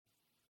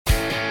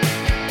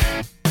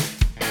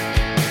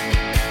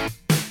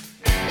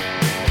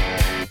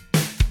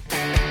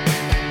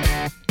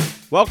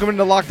Welcome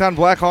into Locked On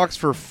Blackhawks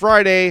for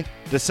Friday,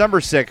 December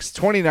 6th,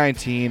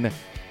 2019.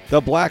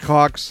 The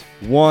Blackhawks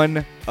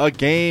won a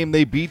game.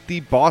 They beat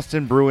the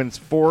Boston Bruins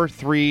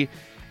 4-3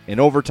 in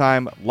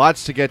overtime.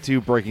 Lots to get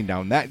to breaking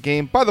down that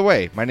game. By the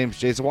way, my name is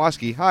Jay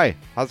Zawoski. Hi,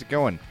 how's it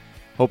going?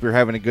 Hope you're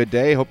having a good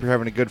day. Hope you're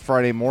having a good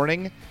Friday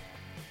morning.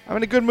 I'm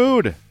in a good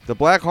mood. The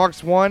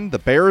Blackhawks won. The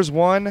Bears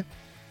won.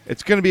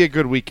 It's going to be a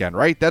good weekend,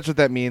 right? That's what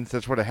that means.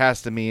 That's what it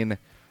has to mean.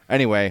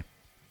 Anyway,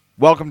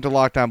 welcome to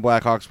Locked On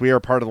Blackhawks. We are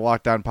part of the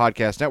Locked On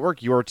Podcast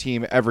Network, your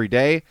team every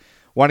day.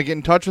 Want to get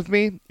in touch with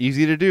me?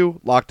 Easy to do.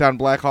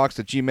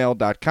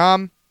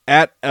 LockedOnBlackhawks@gmail.com,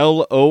 at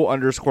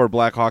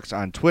 @LO_Blackhawks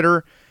on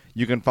Twitter.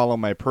 You can follow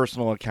my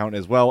personal account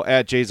as well,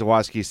 at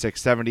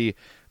JZawoski670.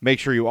 Make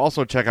sure you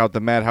also check out the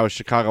Madhouse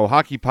Chicago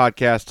Hockey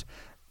Podcast,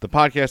 the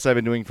podcast I've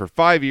been doing for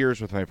 5 years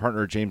with my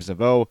partner, James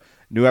Naveau.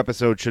 New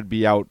episode should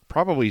be out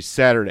probably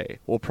Saturday.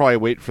 We'll probably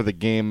wait for the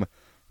game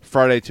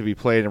Friday to be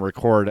played and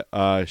record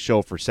a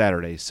show for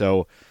Saturday.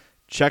 So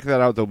check that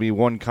out. There'll be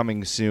one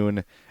coming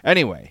soon.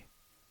 Anyway,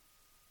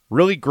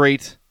 really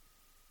great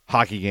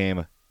hockey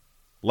game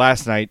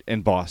last night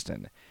in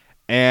Boston.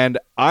 And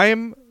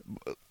I'm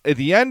at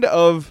the end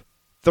of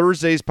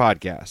Thursday's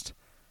podcast,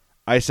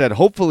 I said,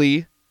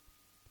 hopefully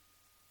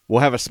we'll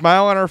have a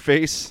smile on our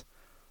face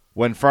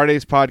when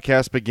Friday's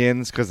podcast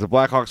begins because the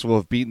Blackhawks will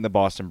have beaten the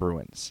Boston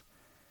Bruins.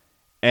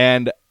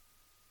 And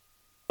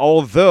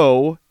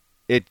although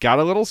it got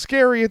a little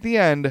scary at the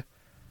end,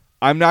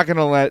 I'm not going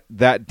to let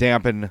that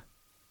dampen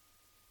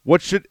we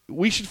should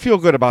feel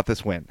good about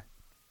this win.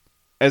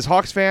 As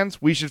Hawks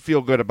fans, we should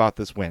feel good about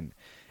this win.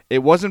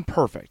 It wasn't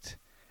perfect.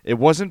 It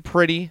wasn't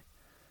pretty,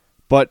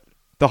 but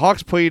the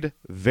Hawks played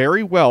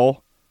very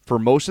well for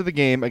most of the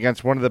game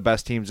against one of the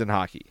best teams in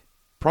hockey.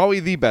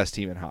 Probably the best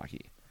team in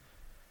hockey.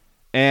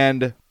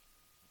 And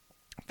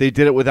they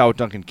did it without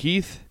Duncan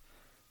Keith.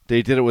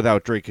 They did it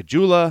without Drake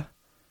Caggiula.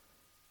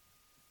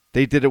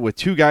 They did it with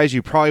two guys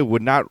you probably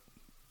would not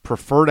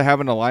prefer to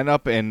have in a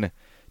lineup in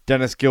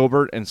Dennis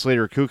Gilbert and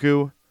Slater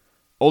Koekkoek.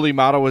 Olli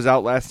Maatta was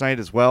out last night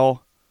as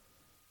well.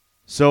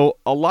 So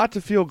a lot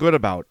to feel good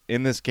about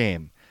in this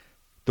game.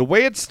 The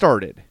way it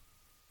started,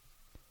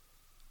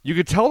 you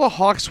could tell the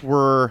Hawks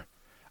were,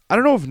 I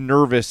don't know if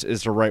nervous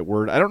is the right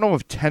word. I don't know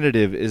if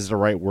tentative is the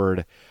right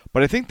word.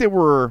 But I think they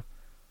were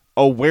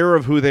aware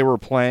of who they were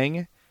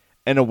playing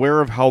and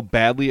aware of how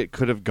badly it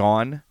could have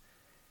gone.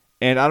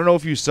 And I don't know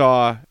if you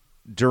saw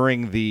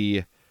during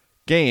the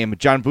game,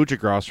 John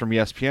Buccigross from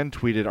ESPN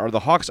tweeted, "Are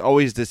the Hawks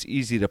always this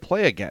easy to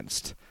play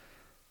against?"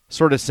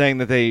 Sort of saying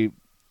that they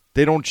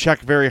don't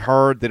check very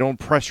hard, they don't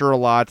pressure a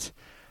lot.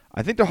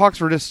 I think the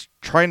Hawks were just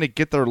trying to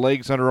get their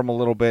legs under them a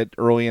little bit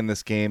early in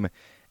this game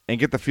and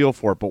get the feel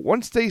for it. But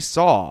once they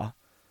saw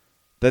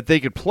that they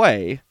could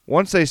play,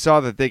 once they saw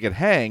that they could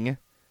hang,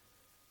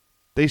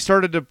 they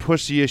started to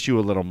push the issue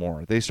a little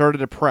more. They started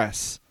to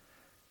press.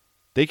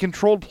 They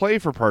controlled play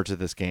for parts of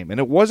this game, and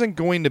it wasn't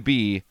going to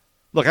be,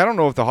 look, I don't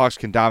know if the Hawks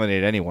can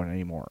dominate anyone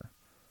anymore.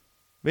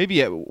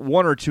 Maybe at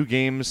one or two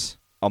games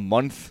a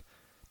month,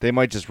 they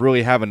might just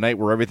really have a night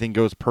where everything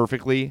goes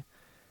perfectly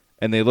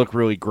and they look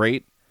really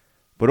great.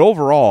 But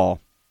overall,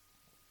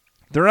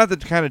 they're not the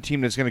kind of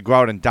team that's going to go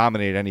out and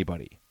dominate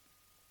anybody.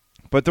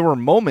 But there were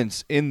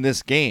moments in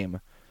this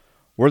game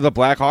where the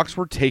Blackhawks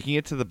were taking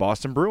it to the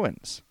Boston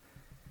Bruins.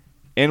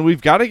 And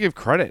we've got to give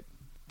credit.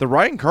 The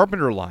Ryan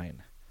Carpenter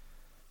line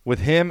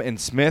with him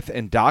and Smith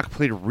and Doc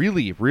played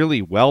really,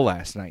 really well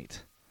last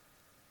night.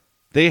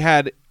 They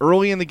had,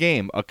 early in the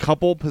game, a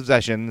couple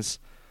possessions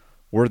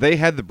where they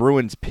had the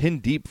Bruins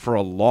pinned deep for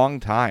a long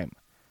time.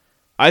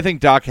 I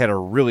think Doc had a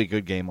really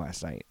good game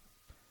last night.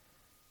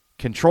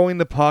 Controlling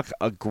the puck,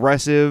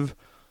 aggressive.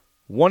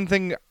 One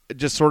thing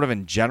just sort of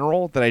in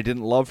general that I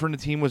didn't love from the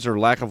team was their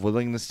lack of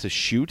willingness to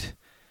shoot.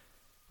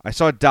 I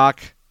saw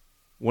Doc,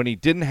 when he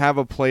didn't have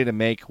a play to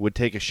make, would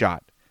take a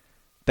shot.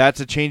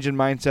 That's a change in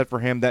mindset for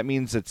him. That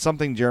means that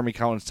something Jeremy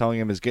Collins telling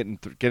him is getting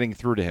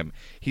through to him.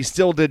 He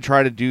still did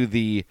try to do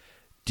the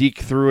deke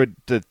through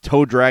the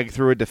toe drag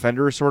through a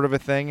defender sort of a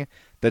thing.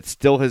 That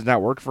still has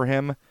not worked for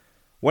him.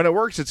 When it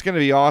works, it's going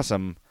to be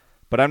awesome,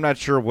 but I'm not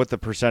sure what the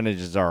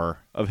percentages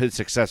are of his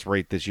success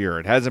rate this year.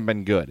 It hasn't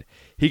been good.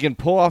 He can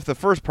pull off the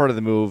first part of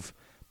the move,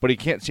 but he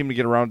can't seem to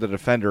get around the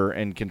defender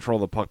and control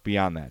the puck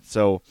beyond that.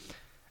 So,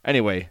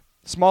 anyway,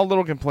 small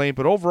little complaint,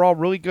 but overall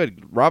really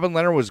good. Robin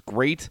Lehner was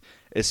great,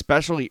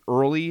 especially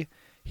early.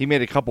 He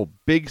made a couple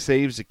big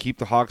saves to keep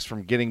the Hawks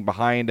from getting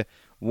behind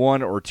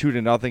 1 or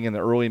 2-0 in the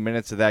early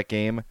minutes of that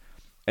game.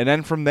 And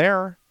then from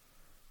there,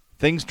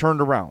 things turned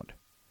around.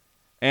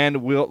 And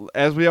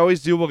as we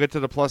always do, we'll get to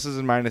the pluses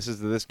and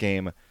minuses of this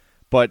game.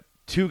 But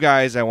two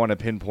guys I want to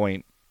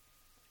pinpoint,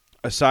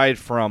 aside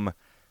from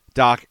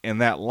Doc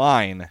and that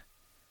line,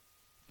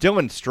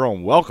 Dylan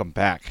Strome, welcome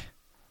back.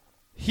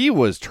 He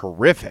was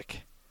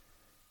terrific.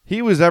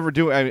 He was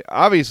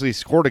obviously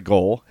scored a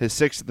goal, his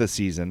 6th of the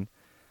season,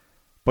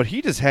 but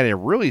he just had a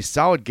really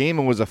solid game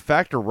and was a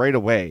factor right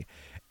away.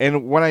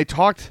 And when I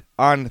talked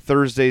on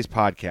Thursday's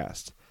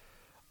podcast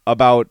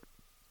about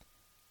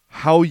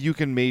how you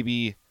can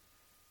maybe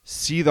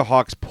see the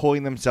Hawks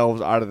pulling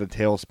themselves out of the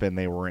tailspin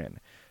they were in.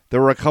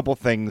 There were a couple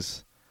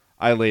things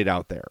I laid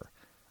out there.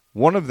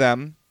 One of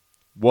them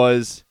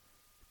was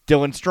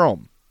Dylan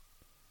Strome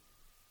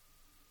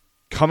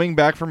coming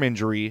back from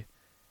injury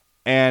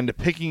and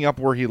picking up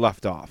where he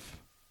left off,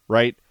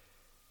 right?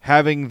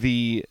 Having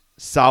the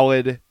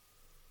solid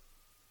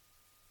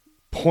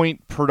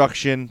point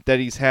production that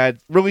he's had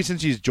really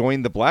since he's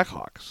joined the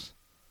Blackhawks.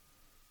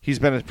 He's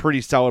been a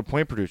pretty solid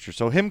point producer.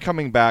 So him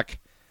coming back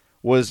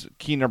was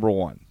key number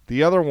one.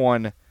 The other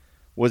one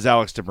was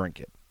Alex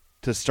DeBrincat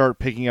to start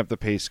picking up the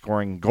pace,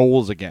 scoring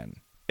goals again.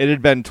 It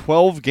had been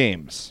 12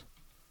 games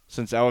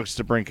since Alex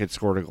DeBrincat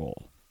scored a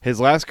goal. His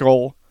last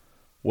goal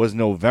was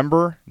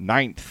November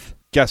 9th.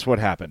 Guess what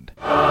happened?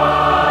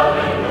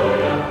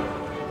 Hallelujah.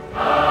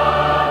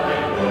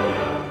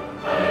 Hallelujah.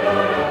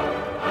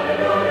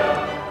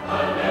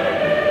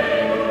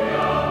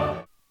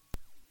 Hallelujah.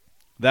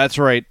 That's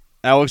right.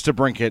 Alex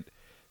DeBrincat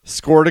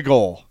scored a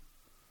goal.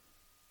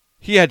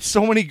 He had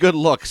so many good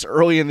looks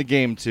early in the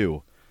game,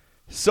 too.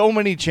 So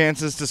many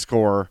chances to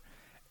score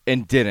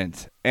and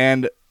didn't.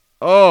 And,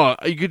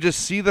 you could just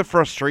see the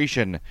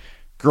frustration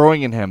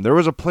growing in him. There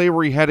was a play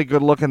where he had a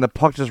good look and the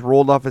puck just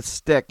rolled off his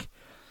stick.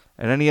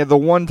 And then he had the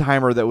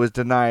one-timer that was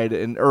denied,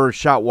 or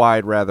shot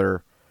wide,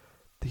 rather.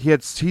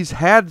 He's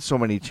had so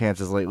many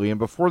chances lately. And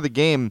before the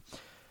game,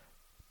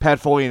 Pat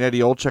Foley and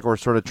Eddie Olczyk were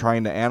sort of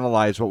trying to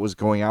analyze what was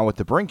going on with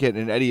DeBrincat.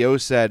 And Eddie O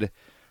said,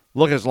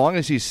 look, as long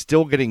as he's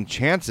still getting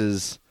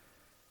chances,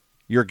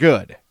 you're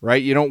good,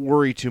 right? You don't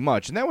worry too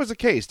much. And that was the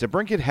case.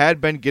 DeBrincat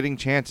had been getting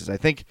chances. I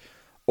think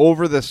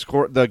over the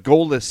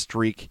goalless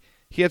streak,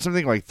 he had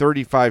something like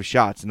 35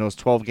 shots in those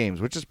 12 games,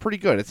 which is pretty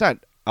good. It's not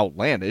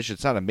outlandish.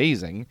 It's not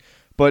amazing.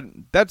 But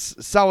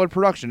that's solid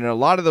production. And a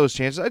lot of those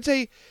chances, I'd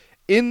say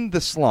in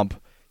the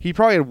slump, he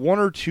probably had one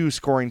or two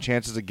scoring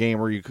chances a game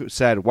where you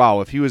said,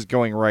 wow, if he was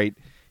going right,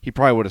 he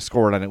probably would have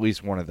scored on at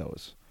least one of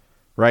those,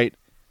 right?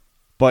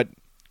 But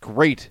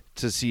great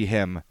to see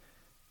him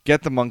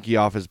get the monkey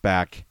off his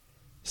back,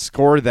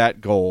 score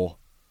that goal,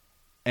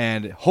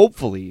 and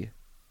hopefully,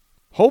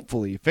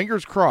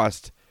 fingers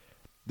crossed,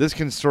 this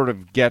can sort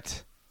of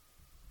get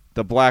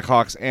the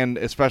Blackhawks and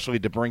especially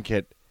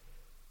DeBrincat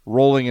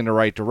rolling in the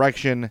right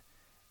direction.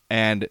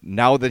 And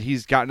now that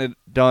he's gotten it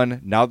done,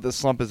 now that the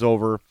slump is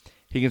over,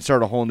 he can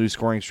start a whole new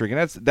scoring streak.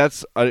 And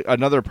that's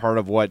another part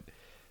of what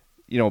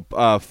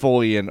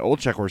Foley and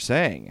Olczyk were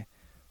saying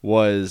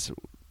was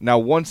now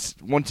once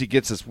he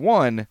gets this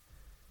one,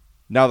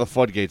 now the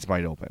floodgates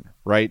might open,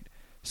 right?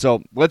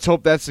 So let's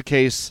hope that's the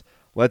case.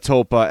 Let's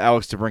hope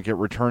Alex DeBrincat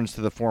returns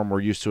to the form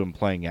we're used to him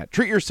playing at.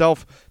 Treat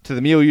yourself to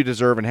the meal you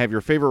deserve and have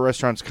your favorite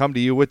restaurants come to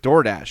you with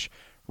DoorDash.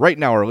 Right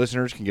now, our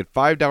listeners can get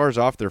 $5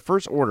 off their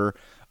first order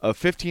of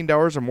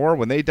 $15 or more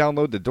when they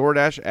download the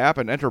DoorDash app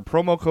and enter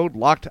promo code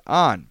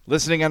LOCKEDON.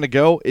 Listening on the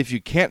go, if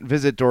you can't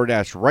visit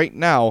DoorDash right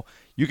now,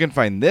 you can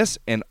find this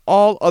and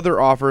all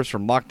other offers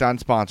from Locked On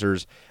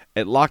sponsors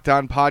at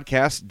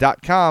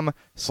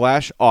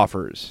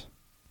LockedOnPodcast.com/offers.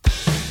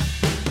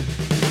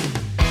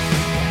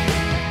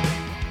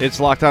 It's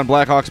Locked On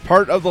Blackhawks,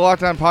 part of the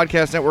Locked On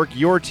Podcast Network,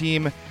 your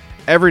team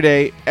every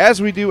day.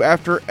 As we do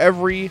after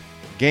every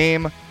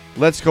game,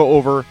 let's go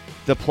over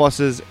the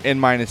pluses and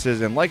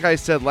minuses. And like I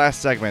said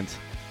last segment,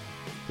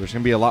 there's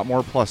going to be a lot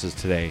more pluses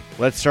today.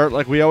 Let's start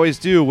like we always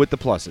do with the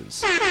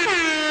pluses.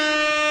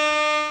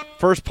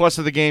 First plus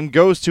of the game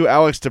goes to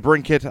Alex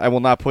DeBrincat. I will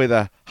not play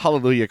the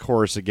Hallelujah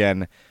chorus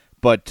again,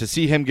 but to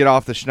see him get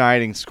off the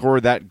schneid and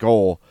score that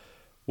goal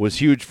was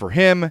huge for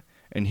him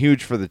and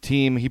huge for the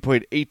team. He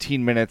played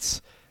 18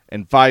 minutes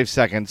and 5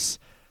 seconds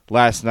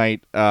last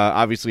night.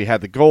 Obviously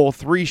had the goal,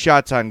 3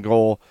 shots on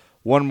goal,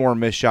 1 more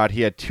missed shot.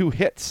 He had 2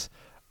 hits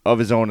of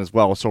his own as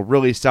well. So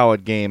really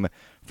solid game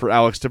for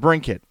Alex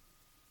DeBrincat.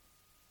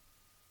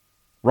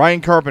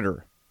 Ryan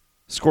Carpenter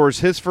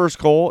scores his first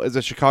goal as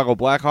a Chicago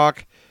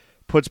Blackhawk,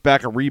 puts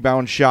back a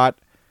rebound shot.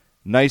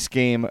 Nice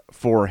game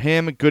for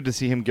him. Good to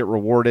see him get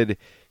rewarded.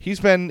 He's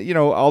been,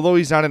 although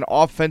he's not an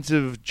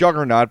offensive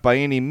juggernaut by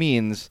any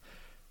means,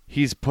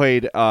 he's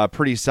played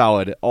pretty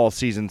solid all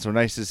season. So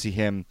nice to see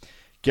him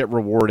get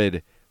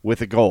rewarded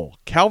with a goal.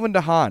 Calvin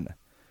DeHaan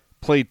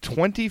played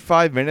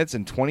 25 minutes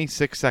and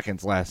 26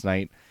 seconds last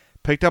night.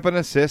 Picked up an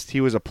assist.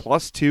 He was a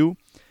 +2.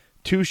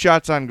 2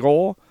 shots on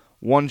goal.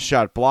 1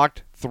 shot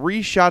blocked.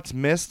 3 shots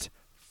missed.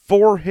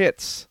 4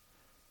 hits.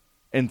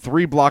 And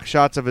 3 block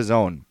shots of his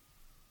own.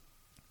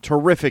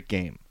 Terrific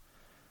game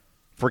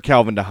for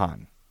Calvin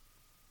DeHaan.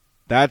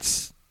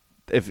 That's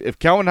if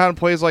Calvin DeHaan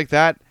plays like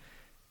that,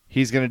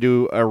 he's going to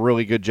do a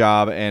really good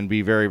job and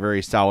be very,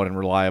 very solid and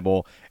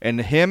reliable.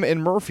 And him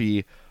and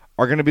Murphy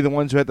are going to be the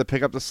ones who have to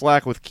pick up the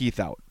slack with Keith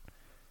out.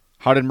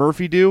 How did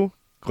Murphy do?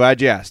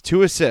 Glad you asked.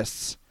 2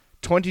 assists,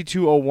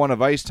 22:01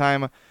 of ice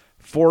time,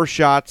 4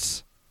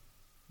 shots,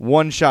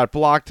 1 shot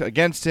blocked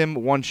against him,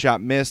 1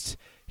 shot missed.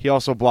 He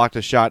also blocked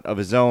a shot of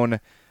his own.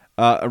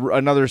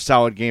 Another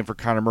solid game for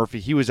Connor Murphy.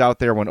 He was out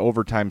there when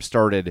overtime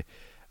started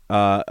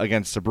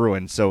against the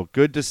Bruins. So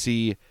good to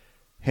see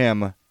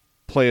him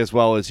play as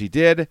well as he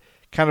did.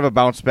 kind of a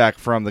bounce back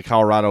from the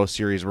Colorado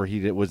series where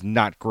he was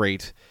not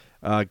great.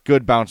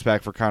 Good bounce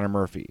back for Connor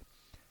Murphy.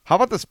 How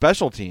about the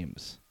special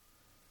teams?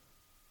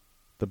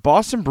 The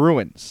Boston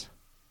Bruins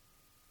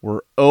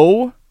were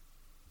 0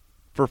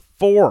 for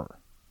 4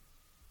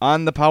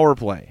 on the power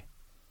play.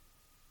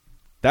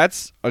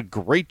 That's a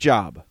great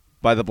job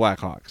by the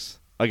Blackhawks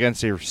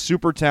against a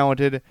super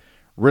talented,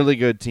 really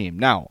good team.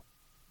 Now,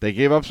 they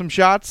gave up some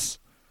shots.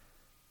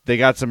 They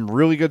got some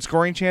really good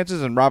scoring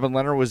chances, and Robin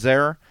Lehner was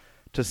there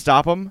to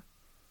stop them.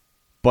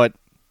 But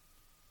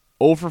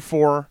 0 for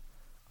 4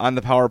 on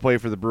the power play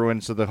for the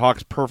Bruins, so the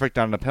Hawks perfect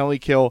on the penalty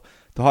kill.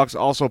 The Hawks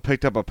also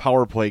picked up a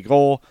power play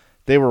goal.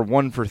 They were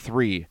 1 for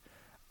 3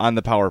 on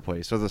the power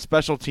play. So the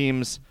special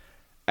teams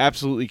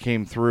absolutely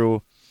came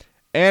through.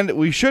 And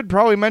we should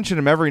probably mention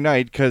him every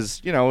night because,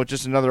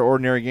 just another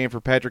ordinary game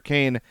for Patrick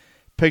Kane.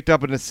 Picked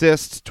up an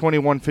assist,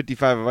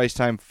 21:55 of ice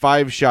time,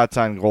 5 shots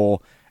on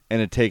goal,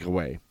 and a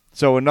takeaway.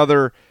 So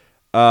another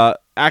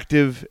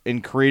active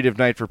and creative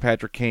night for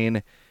Patrick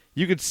Kane.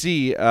 You could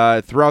see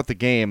throughout the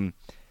game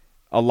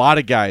a lot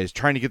of guys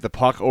trying to get the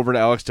puck over to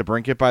Alex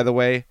DeBrincat, by the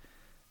way,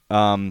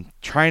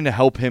 trying to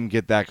help him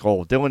get that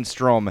goal. Dylan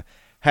Strome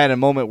had a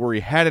moment where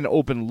he had an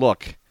open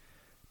look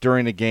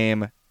during the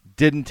game,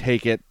 didn't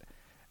take it,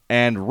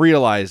 and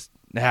realized,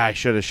 I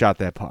should have shot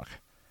that puck.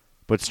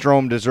 But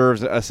Strome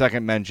deserves a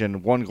second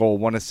mention. 1 goal,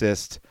 1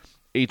 assist,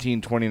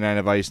 18:29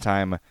 of ice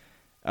time,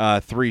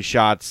 3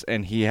 shots,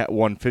 and he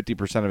won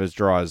 50% of his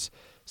draws.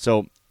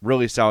 So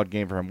really solid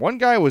game for him. One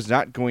guy I was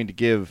not going to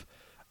give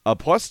a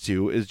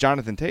 +2 is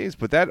Jonathan Toews,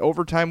 but that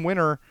overtime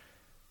winner,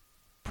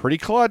 pretty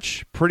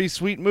clutch, pretty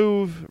sweet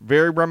move,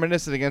 very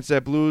reminiscent against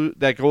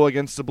that goal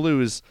against the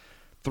Blues.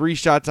 3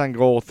 shots on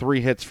goal,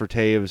 3 hits for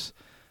Toews,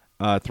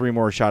 3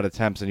 more shot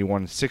attempts, and he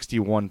won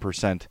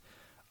 61%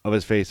 of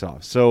his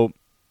faceoffs. So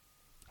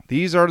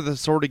these are the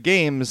sort of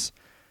games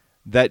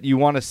that you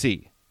want to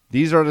see.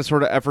 These are the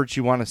sort of efforts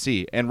you want to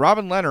see. And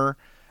Robin Lehner,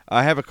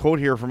 I have a quote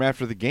here from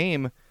after the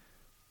game,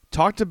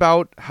 talked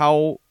about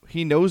how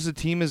he knows the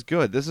team is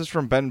good. This is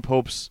from Ben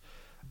Pope's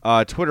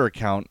Twitter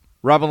account.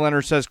 Robin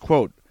Lehner says,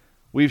 quote,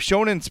 "We've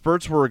shown in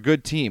spurts we're a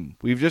good team.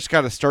 We've just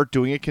got to start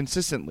doing it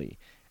consistently.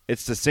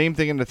 It's the same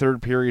thing in the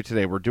third period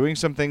today. We're doing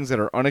some things that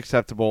are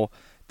unacceptable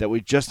that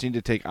we just need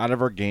to take out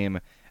of our game,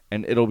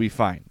 and it'll be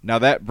fine." Now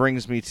that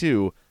brings me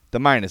to the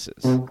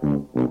minuses.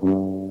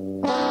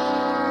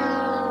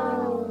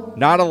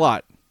 Not a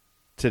lot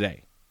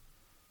today.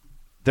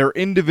 They're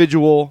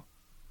individual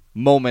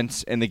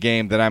moments in the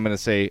game that I'm going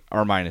to say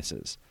are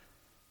minuses.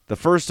 The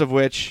first of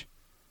which,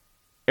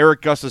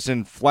 Erik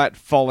Gustafsson flat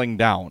falling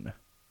down.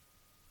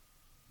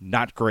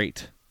 Not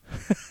great.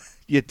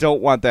 You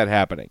don't want that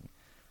happening.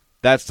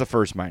 That's the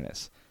first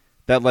minus.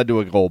 That led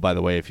to a goal, by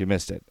the way, if you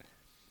missed it.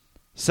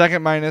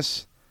 Second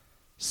minus,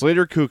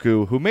 Slater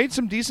Koekkoek, who made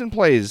some decent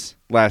plays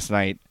last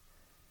night,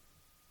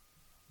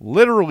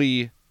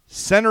 literally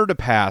centered a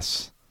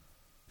pass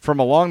from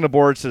along the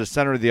boards to the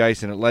center of the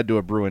ice, and it led to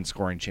a Bruins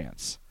scoring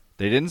chance.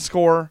 They didn't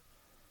score,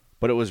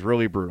 but it was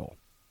really brutal.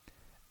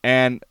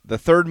 And the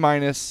third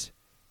minus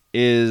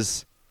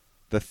is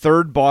the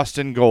third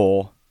Boston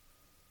goal.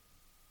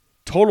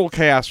 Total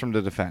chaos from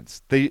the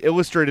defense. They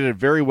illustrated it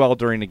very well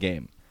during the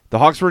game. The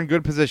Hawks were in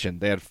good position.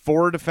 They had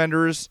 4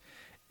 defenders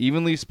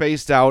evenly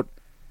spaced out.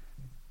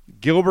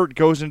 Gilbert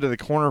goes into the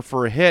corner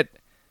for a hit,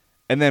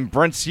 and then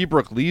Brent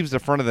Seabrook leaves the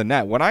front of the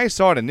net. When I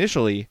saw it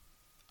initially,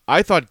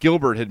 I thought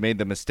Gilbert had made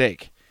the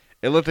mistake.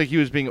 It looked like he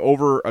was being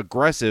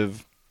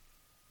over-aggressive,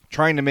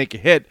 trying to make a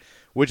hit,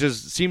 which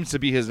seems to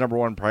be his number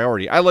one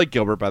priority. I like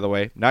Gilbert, by the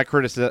way. Not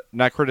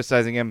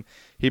criticizing him.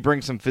 He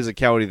brings some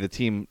physicality the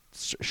team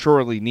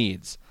surely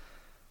needs.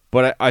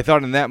 But I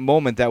thought in that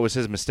moment that was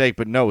his mistake.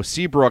 But no,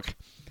 Seabrook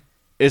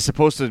is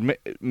supposed to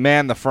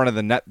man the front of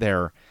the net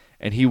there,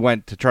 and he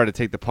went to try to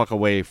take the puck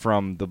away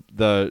from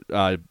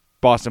the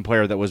Boston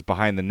player that was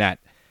behind the net.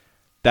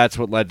 That's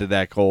what led to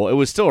that goal. It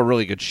was still a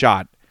really good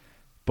shot,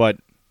 but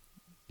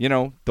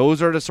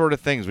those are the sort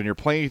of things. When you're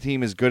playing a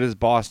team as good as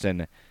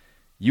Boston,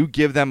 you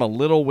give them a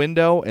little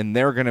window, and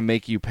they're going to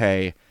make you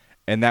pay,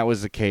 and that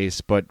was the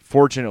case. But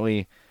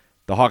fortunately,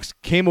 the Hawks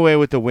came away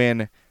with the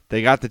win.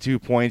 They got the 2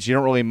 points. You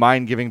don't really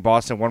mind giving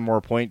Boston one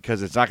more point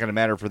because it's not going to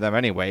matter for them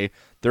anyway.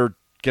 They're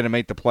going to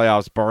make the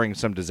playoffs barring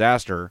some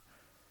disaster,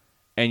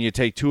 and you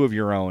take 2 of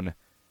your own.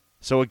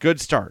 So a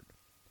good start.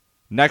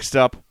 Next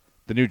up,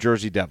 the New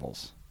Jersey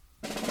Devils.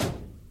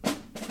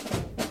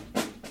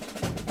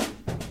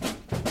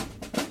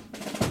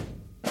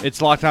 It's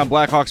Locked On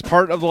Blackhawks,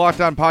 part of the Locked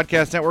On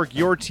Podcast Network,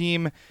 your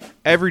team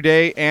every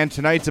day, and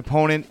tonight's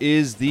opponent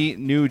is the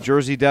New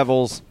Jersey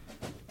Devils.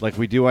 Like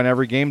we do on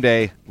every game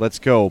day, let's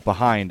go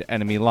behind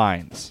enemy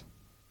lines.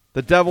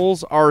 The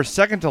Devils are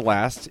second to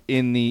last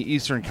in the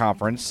Eastern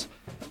Conference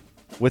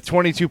with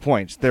 22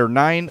 points. They're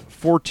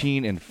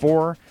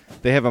 9-14-4.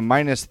 They have a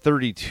minus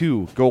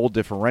 32 goal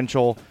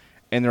differential.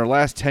 In their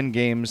last 10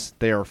 games,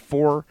 they are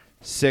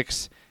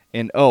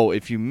 4-6-0.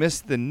 If you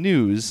missed the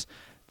news,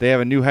 they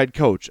have a new head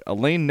coach,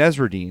 Alain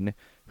Nesradine,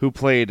 who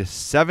played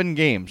 7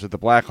 games with the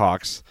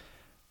Blackhawks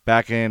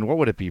back in, what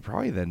would it be,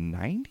 probably the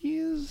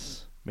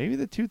 90s? maybe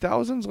the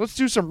 2000s. Let's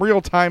do some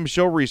real-time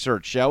show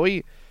research, shall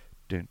we?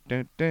 To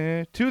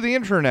the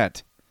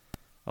internet.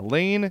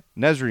 Alain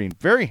Nasreddine,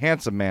 very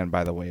handsome man,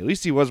 by the way. At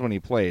least he was when he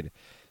played.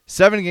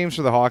 7 games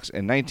for the Hawks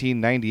in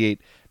 1998-99,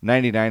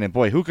 and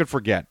boy, who could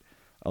forget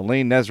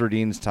Alain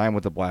Nasreddine's time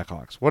with the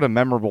Blackhawks? What a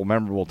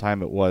memorable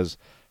time it was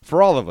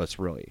for all of us,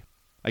 really.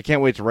 I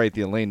can't wait to write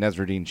the Alain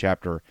Nasreddine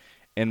chapter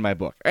in my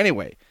book.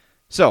 Anyway,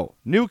 so,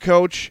 new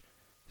coach.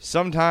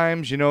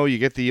 Sometimes, you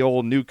get the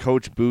old new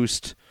coach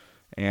boost,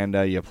 and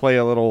you play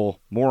a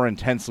little more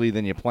intensely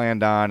than you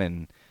planned on,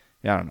 and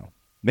I don't know.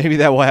 Maybe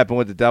that will happen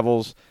with the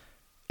Devils.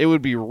 It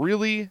would be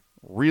really,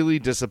 really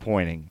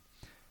disappointing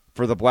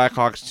for the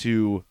Blackhawks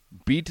to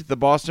beat the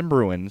Boston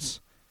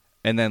Bruins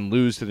and then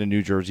lose to the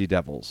New Jersey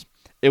Devils.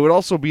 It would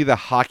also be the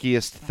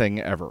hockiest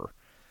thing ever.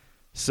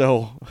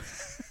 So,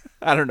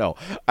 I don't know.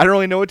 I don't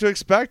really know what to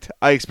expect.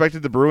 I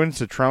expected the Bruins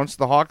to trounce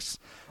the Hawks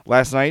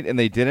last night, and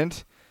they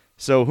didn't.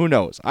 So, who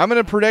knows? I'm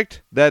going to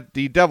predict that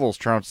the Devils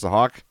trounce the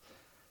Hawk.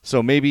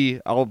 So, maybe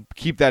I'll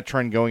keep that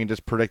trend going and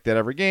just predict that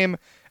every game,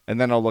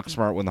 and then I'll look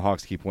smart when the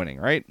Hawks keep winning,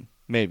 right?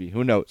 Maybe.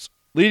 Who knows?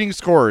 Leading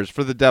scorers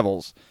for the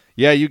Devils.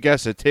 Yeah, you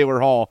guessed it. Taylor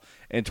Hall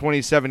in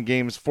 27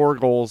 games, 4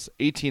 goals,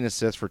 18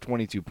 assists for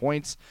 22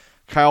 points.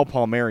 Kyle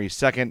Palmieri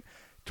second,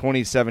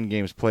 27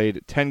 games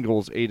played, 10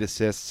 goals, 8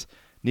 assists.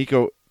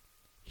 Nico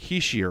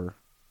Hischier.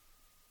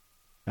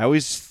 I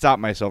always stop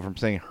myself from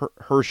saying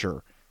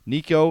Hirscher.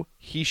 Nico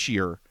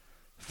Hischier,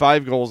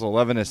 5 goals,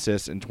 11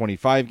 assists in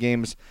 25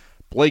 games.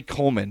 Blake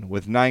Coleman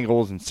with 9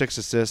 goals and 6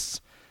 assists,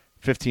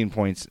 15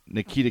 points.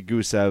 Nikita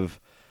Gusev,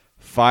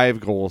 5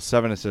 goals,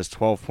 7 assists,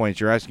 12 points.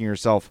 You're asking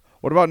yourself,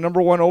 what about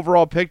number 1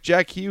 overall pick,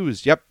 Jack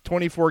Hughes? Yep,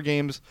 24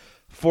 games,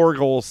 4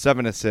 goals,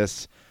 7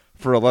 assists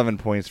for 11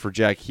 points for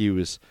Jack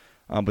Hughes.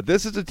 But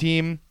this is a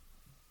team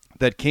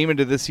that came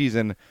into this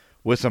season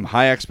with some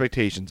high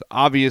expectations.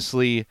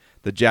 Obviously,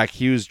 the Jack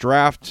Hughes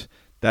draft,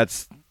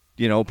 that's,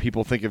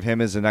 people think of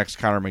him as the next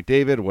Connor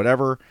McDavid,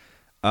 whatever.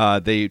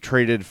 They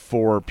traded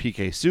for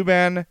PK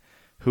Subban,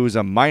 who's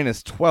a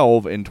minus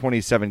 12 in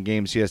 27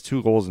 games. He has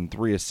 2 goals and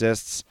 3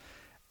 assists.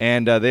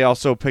 And they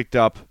also picked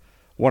up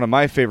one of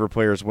my favorite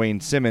players, Wayne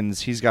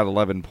Simmons. He's got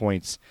 11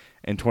 points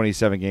in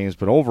 27 games.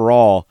 But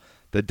overall,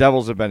 the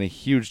Devils have been a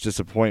huge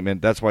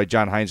disappointment. That's why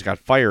John Hines got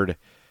fired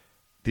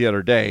the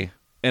other day,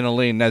 and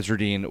Alain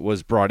Nasreddine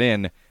was brought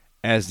in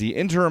as the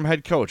interim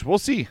head coach. We'll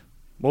see.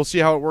 We'll see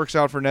how it works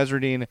out for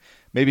Nasreddine.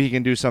 Maybe he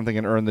can do something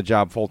and earn the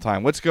job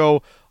full-time. Let's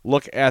go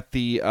look at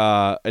the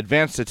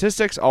advanced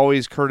statistics,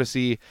 always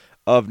courtesy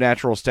of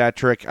Natural Stat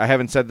Trick. I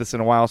haven't said this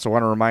in a while, so I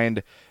want to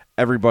remind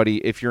everybody,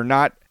 if you're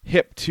not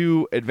hip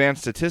to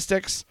advanced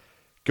statistics,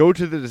 go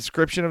to the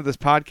description of this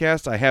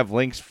podcast. I have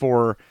links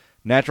for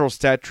Natural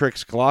Stat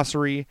Trick's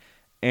glossary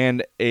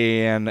and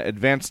an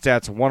Advanced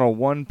Stats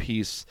 101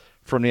 piece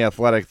from The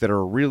Athletic that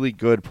are really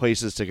good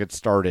places to get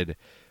started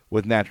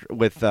with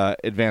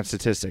advanced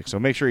statistics. So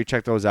make sure you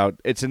check those out.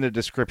 It's in the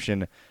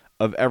description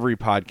of every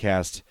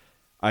podcast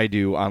I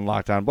do on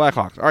Locked On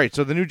Blackhawks. All right,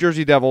 so the New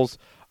Jersey Devils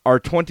are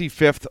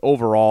 25th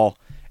overall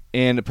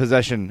in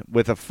possession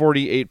with a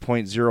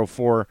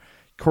 48.04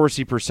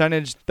 Corsi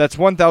percentage. That's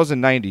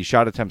 1,090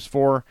 shot attempts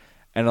for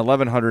and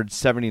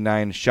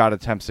 1,179 shot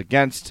attempts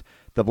against.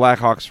 The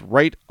Blackhawks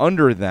right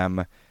under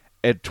them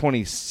at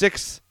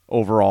 26th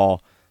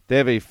overall. They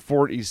have a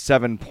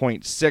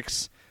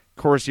 47.6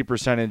 Corsi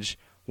percentage,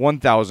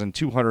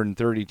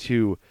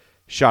 1,232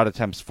 shot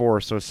attempts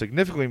for, so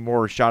significantly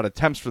more shot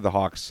attempts for the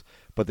Hawks,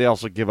 but they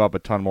also give up a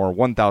ton more,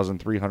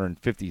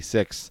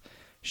 1,356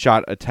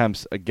 shot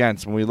attempts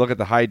against. When we look at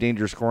the high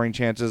danger scoring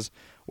chances,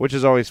 which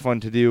is always fun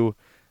to do,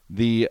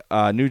 the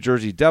New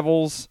Jersey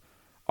Devils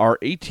are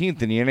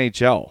 18th in the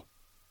NHL.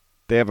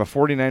 They have a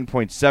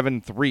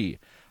 49.73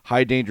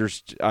 high danger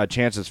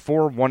chances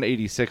for,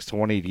 186 to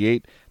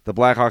 188. The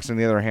Blackhawks, on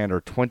the other hand,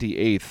 are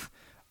 28th,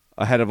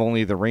 ahead of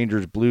only the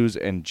Rangers, Blues,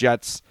 and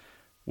Jets,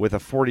 with a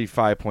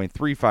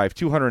 45.35,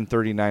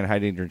 239 high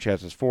danger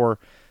chances for,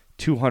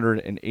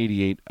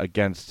 288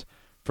 against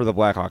for the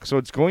Blackhawks. So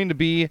it's going to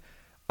be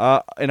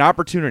an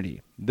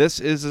opportunity. This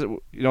is,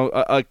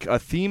 a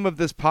theme of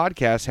this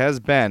podcast has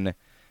been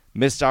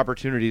missed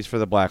opportunities for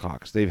the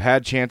Blackhawks. They've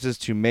had chances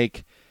to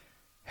make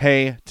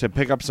hay, to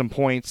pick up some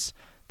points.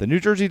 The New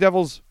Jersey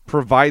Devils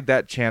provide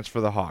that chance for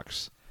the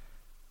Hawks.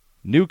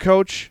 New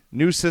coach,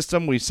 new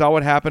system. We saw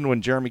what happened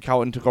when Jeremy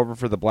Colliton took over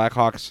for the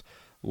Blackhawks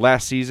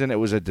last season. It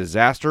was a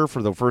disaster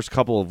for the first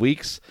couple of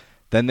weeks.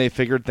 Then they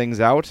figured things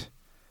out.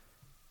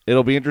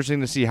 It'll be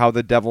interesting to see how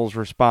the Devils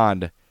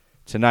respond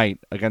tonight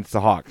against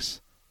the Hawks.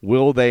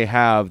 Will they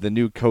have the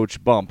new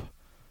coach bump?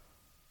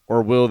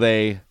 Or will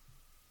they,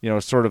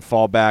 sort of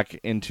fall back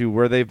into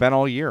where they've been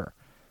all year,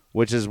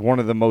 which is one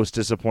of the most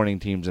disappointing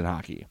teams in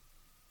hockey?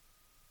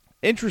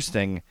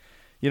 Interesting.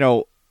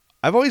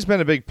 I've always been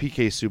a big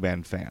PK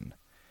Subban fan.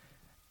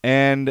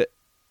 And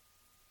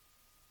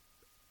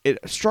it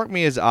struck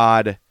me as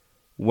odd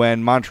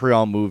when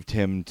Montreal moved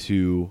him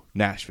to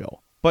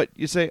Nashville. But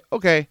you say,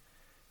 okay,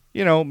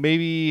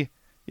 maybe,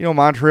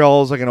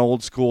 Montreal is like an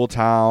old school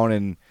town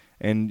and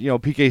And,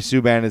 PK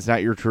Subban is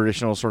not your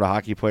traditional sort of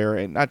hockey player,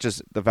 and not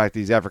just the fact that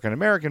he's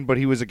African-American, but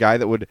he was a guy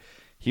that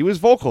he was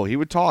vocal, he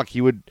would talk,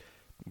 he would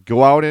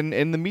go out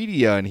in the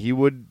media, and he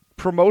would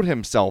promote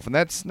himself, and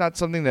that's not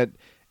something that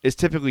is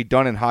typically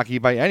done in hockey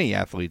by any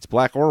athletes,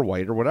 black or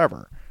white or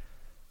whatever.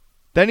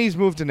 Then he's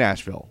moved to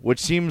Nashville, which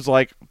seems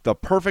like the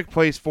perfect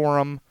place for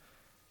him.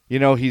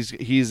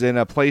 He's in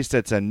a place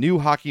that's a new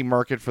hockey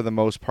market for the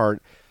most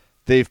part.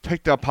 They've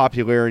picked up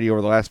popularity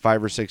over the last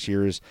 5 or 6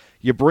 years.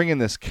 You bring in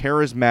this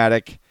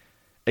charismatic,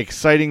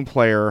 exciting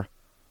player,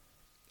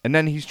 and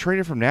then he's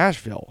traded from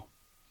Nashville.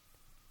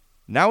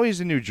 Now he's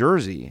in New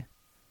Jersey,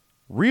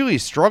 really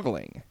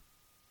struggling.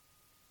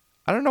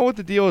 I don't know what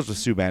the deal is with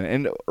Subban.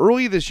 And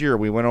early this year,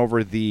 we went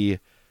over the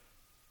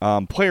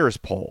players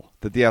poll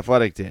that The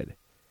Athletic did.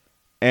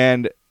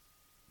 And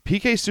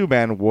PK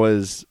Subban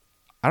was,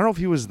 I don't know if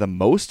he was the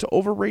most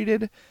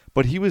overrated,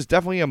 but he was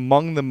definitely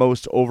among the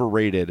most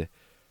overrated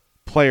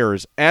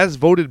players as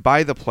voted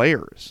by the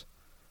players.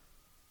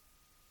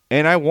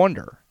 And I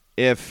wonder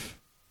if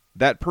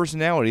that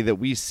personality that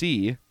we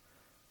see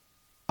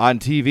on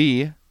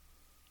TV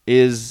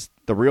is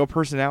the real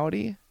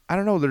personality. I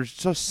don't know. There's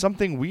just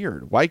something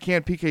weird. Why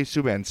can't PK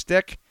Subban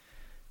stick?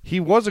 He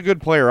was a good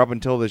player up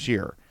until this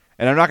year.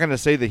 And I'm not going to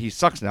say that he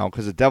sucks now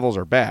because the Devils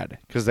are bad,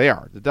 because they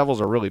are. The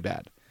Devils are really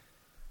bad.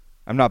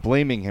 I'm not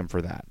blaming him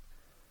for that.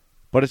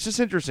 But it's just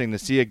interesting to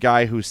see a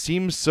guy who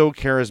seems so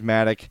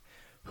charismatic,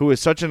 who is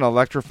such an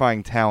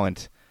electrifying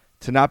talent,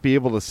 to not be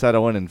able to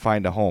settle in and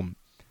find a home.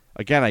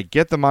 Again, I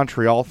get the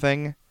Montreal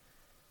thing,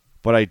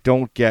 but I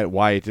don't get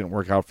why it didn't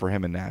work out for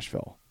him in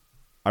Nashville.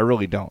 I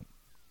really don't.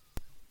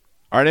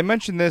 All right, I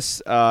mentioned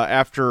this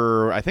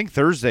after, I think,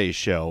 Thursday's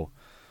show.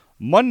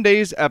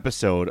 Monday's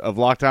episode of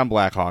Locked On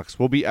Blackhawks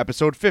will be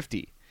episode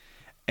 50.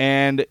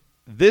 And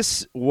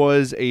this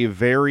was a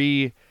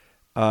very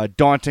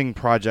daunting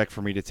project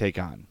for me to take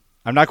on.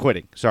 I'm not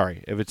quitting.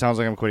 Sorry. If it sounds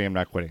like I'm quitting, I'm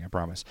not quitting. I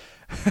promise.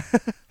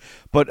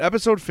 But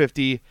episode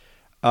 50,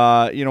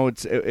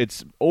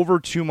 it's over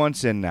 2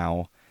 months in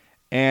now.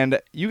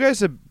 And you guys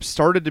have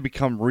started to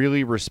become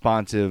really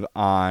responsive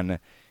on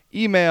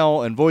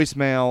email and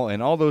voicemail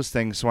and all those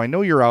things. So I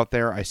know you're out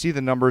there. I see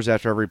the numbers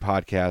after every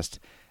podcast,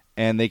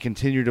 and they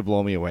continue to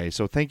blow me away.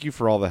 So thank you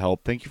for all the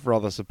help. Thank you for all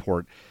the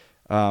support.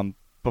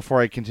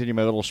 Before I continue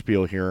my little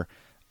spiel here,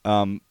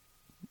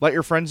 let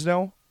your friends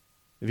know.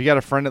 If you got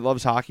a friend that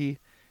loves hockey,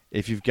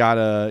 if you've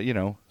got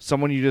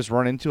someone you just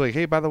run into, like,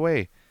 hey, by the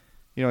way,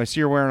 I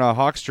see you're wearing a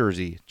Hawks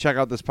jersey. Check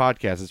out this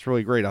podcast. It's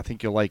really great. I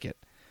think you'll like it.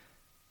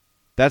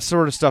 That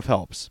sort of stuff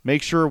helps.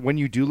 Make sure when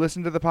you do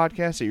listen to the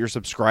podcast that you're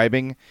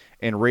subscribing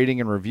and rating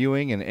and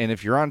reviewing. And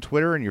if you're on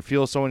Twitter and you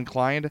feel so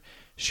inclined,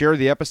 share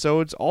the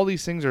episodes. All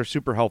these things are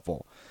super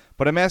helpful.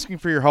 But I'm asking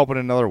for your help in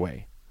another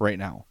way right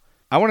now.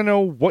 I want to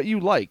know what you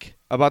like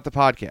about the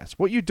podcast,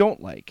 what you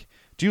don't like.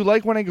 Do you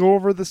like when I go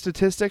over the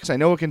statistics? I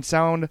know it can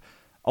sound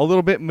a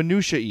little bit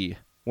minutiae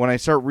when I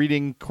start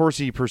reading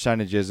Corsi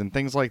percentages and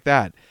things like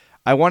that.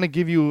 I want to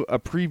give you a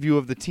preview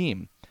of the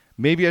team.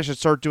 Maybe I should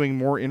start doing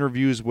more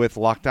interviews with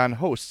Locked On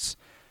hosts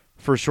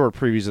for short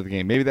previews of the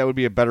game. Maybe that would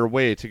be a better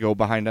way to go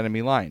behind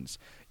enemy lines.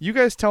 You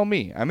guys tell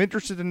me. I'm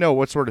interested to know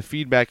what sort of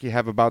feedback you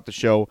have about the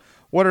show.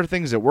 What are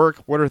things that work?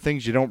 What are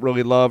things you don't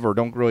really love or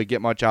don't really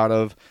get much out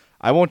of?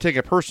 I won't take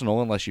it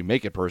personal unless you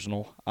make it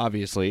personal,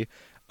 obviously.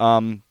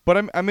 But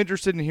I'm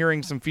interested in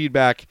hearing some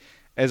feedback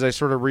as I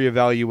sort of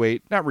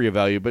evaluate where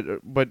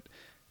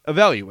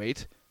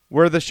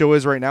the show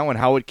is right now and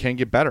how it can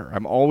get better.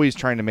 I'm always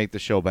trying to make the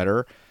show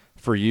better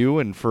for you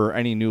and for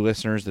any new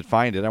listeners that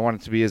find it. I want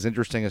it to be as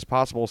interesting as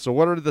possible. So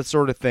what are the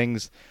sort of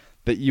things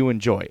that you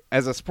enjoy?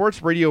 As a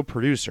sports radio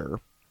producer,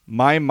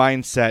 my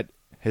mindset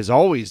has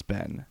always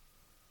been,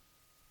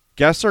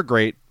 guests are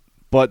great,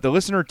 but the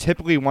listener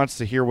typically wants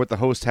to hear what the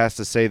host has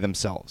to say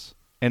themselves.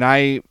 And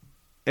I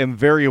am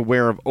very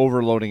aware of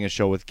overloading a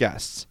show with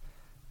guests.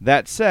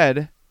 That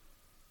said,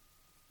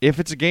 if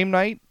it's a game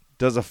night,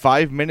 does a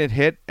 5-minute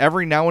hit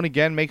every now and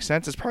again make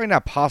sense? It's probably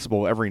not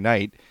possible every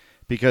night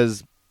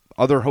because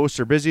other hosts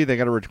are busy. They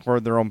got to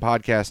record their own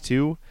podcast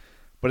too.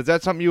 But is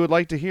that something you would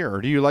like to hear?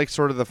 Or do you like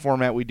sort of the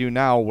format we do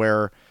now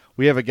where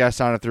we have a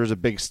guest on if there's a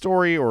big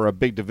story or a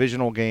big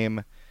divisional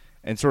game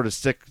and sort of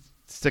stick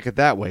it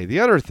that way? The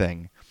other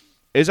thing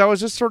is I was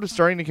just sort of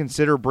starting to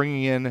consider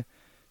bringing in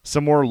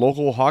some more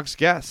local Hawks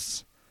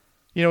guests.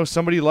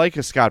 Somebody like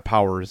a Scott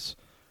Powers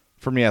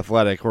from The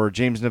Athletic or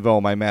James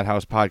Neville, my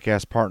Madhouse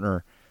podcast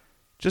partner,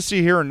 just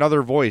to hear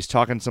another voice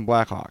talking some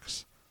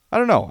Blackhawks. I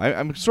don't know.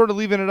 I'm sort of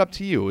leaving it up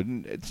to you.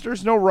 And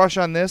there's no rush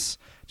on this.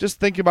 Just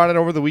think about it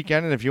over the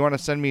weekend. And if you want to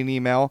send me an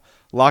email,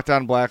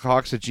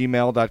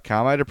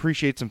 lockedonblackhawks@gmail.com, I'd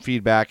appreciate some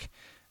feedback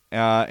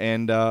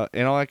and all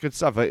that good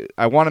stuff.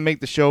 I want to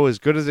make the show as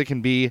good as it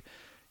can be.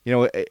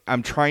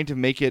 I'm trying to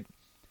make it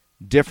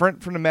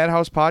different from the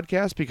Madhouse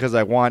podcast because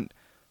I want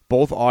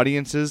both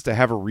audiences to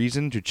have a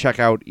reason to check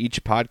out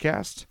each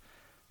podcast.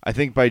 I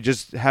think by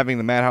just having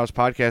the Madhouse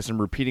podcast and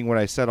repeating what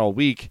I said all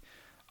week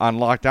on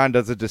Locked On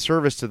does a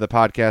disservice to the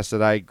podcast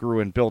that I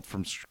grew and built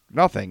from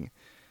nothing.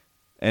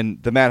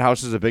 And the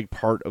Madhouse is a big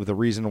part of the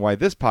reason why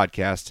this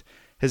podcast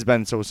has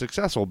been so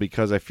successful,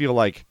 because I feel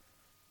like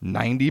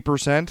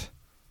 90%,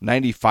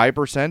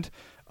 95%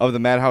 of the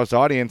Madhouse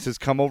audience has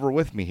come over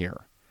with me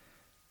here.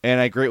 And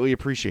I greatly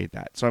appreciate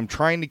that. So I'm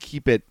trying to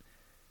keep it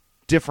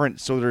different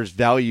so there's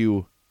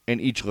value in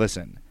each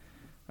listen.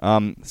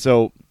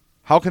 So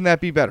how can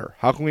that be better?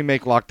 How can we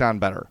make Locked On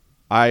better?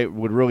 I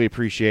would really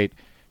appreciate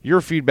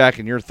your feedback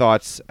and your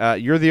thoughts.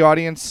 You're the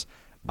audience.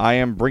 I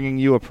am bringing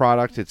you a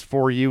product. It's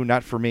for you,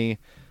 not for me.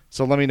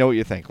 So let me know what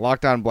you think.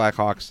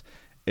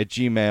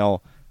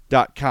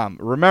 LockedOnBlackhawks@gmail.com.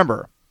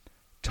 Remember,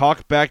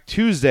 Talkback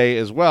Tuesday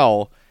as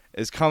well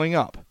is coming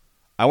up.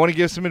 I want to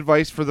give some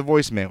advice for the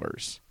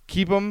voicemailers.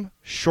 Keep them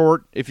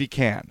short if you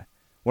can.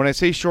 When I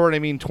say short, I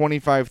mean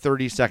 25,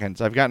 30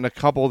 seconds. I've gotten a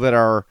couple that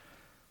are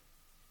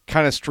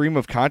kind of stream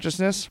of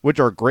consciousness, which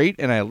are great,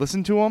 and I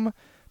listen to them,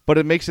 but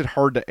it makes it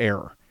hard to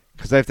air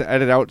because I have to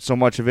edit out so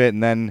much of it,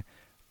 and then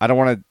I don't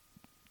want to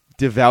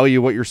devalue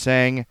what you're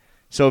saying.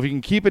 So if you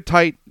can keep it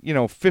tight,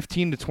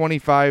 15 to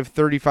 25,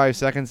 35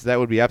 seconds, that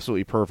would be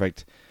absolutely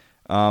perfect.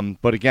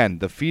 But again,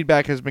 the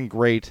feedback has been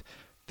great.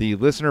 The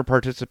listener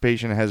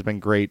participation has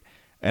been great,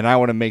 and I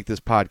want to make this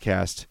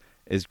podcast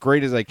as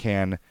great as I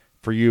can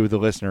for you, the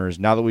listeners,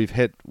 now that we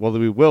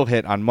will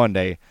hit on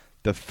Monday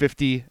the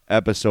 50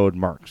 episode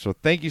mark. So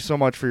thank you so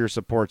much for your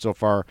support so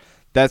far.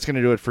 That's going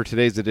to do it for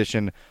today's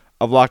edition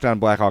of Locked On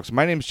Blackhawks.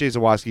 My name is Jay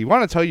Zawaski. I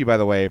want to tell you, by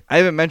the way, I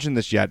haven't mentioned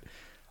this yet.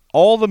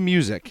 All the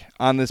music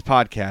on this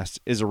podcast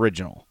is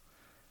original.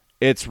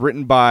 It's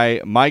written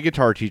by my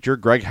guitar teacher,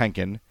 Greg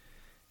Henkin.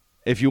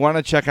 If you want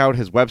to check out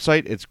his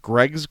website, it's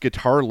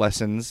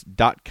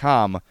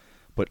gregsguitarlessons.com.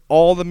 But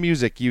all the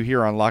music you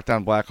hear on Locked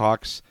On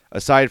Blackhawks,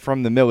 aside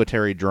from the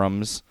military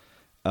drums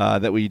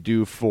that we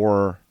do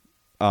for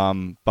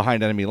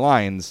Behind Enemy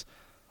Lines,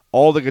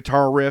 all the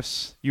guitar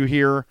riffs you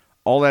hear,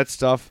 all that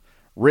stuff,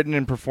 written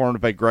and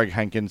performed by Greg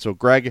Henkin. So,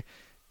 Greg,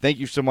 thank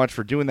you so much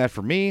for doing that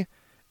for me.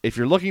 If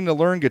you're looking to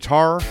learn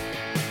guitar,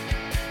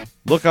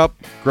 look up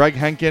Greg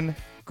Henkin,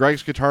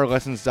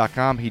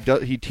 gregsguitarlessons.com.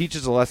 He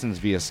teaches the lessons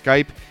via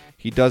Skype.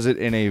 He does it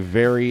in a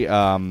very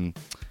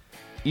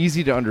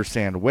easy to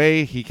understand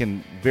way. He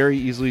can very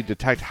easily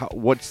detect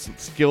what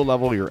skill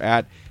level you're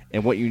at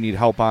and what you need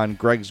help on.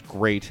 Greg's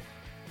great.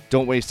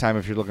 Don't waste time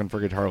if you're looking for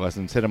guitar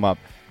lessons. Hit him up,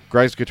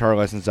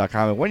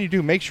 gregsguitarlessons.com. And when you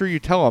do, make sure you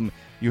tell him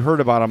you heard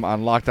about him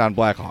on Locked On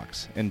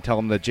Blackhawks and tell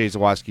him that Jay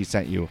Zawaski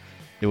sent you.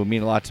 It would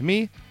mean a lot to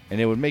me,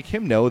 and it would make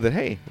him know that,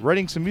 hey,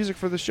 writing some music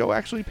for the show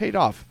actually paid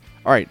off.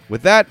 All right,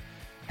 with that,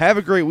 have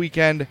a great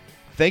weekend.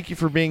 Thank you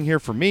for being here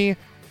for me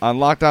on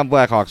Locked On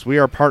Blackhawks. We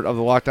are part of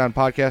the Locked On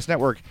Podcast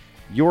Network,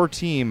 your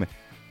team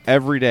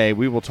every day.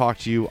 We will talk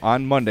to you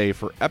on Monday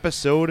for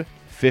episode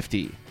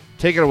 50.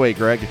 Take it away,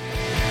 Greg.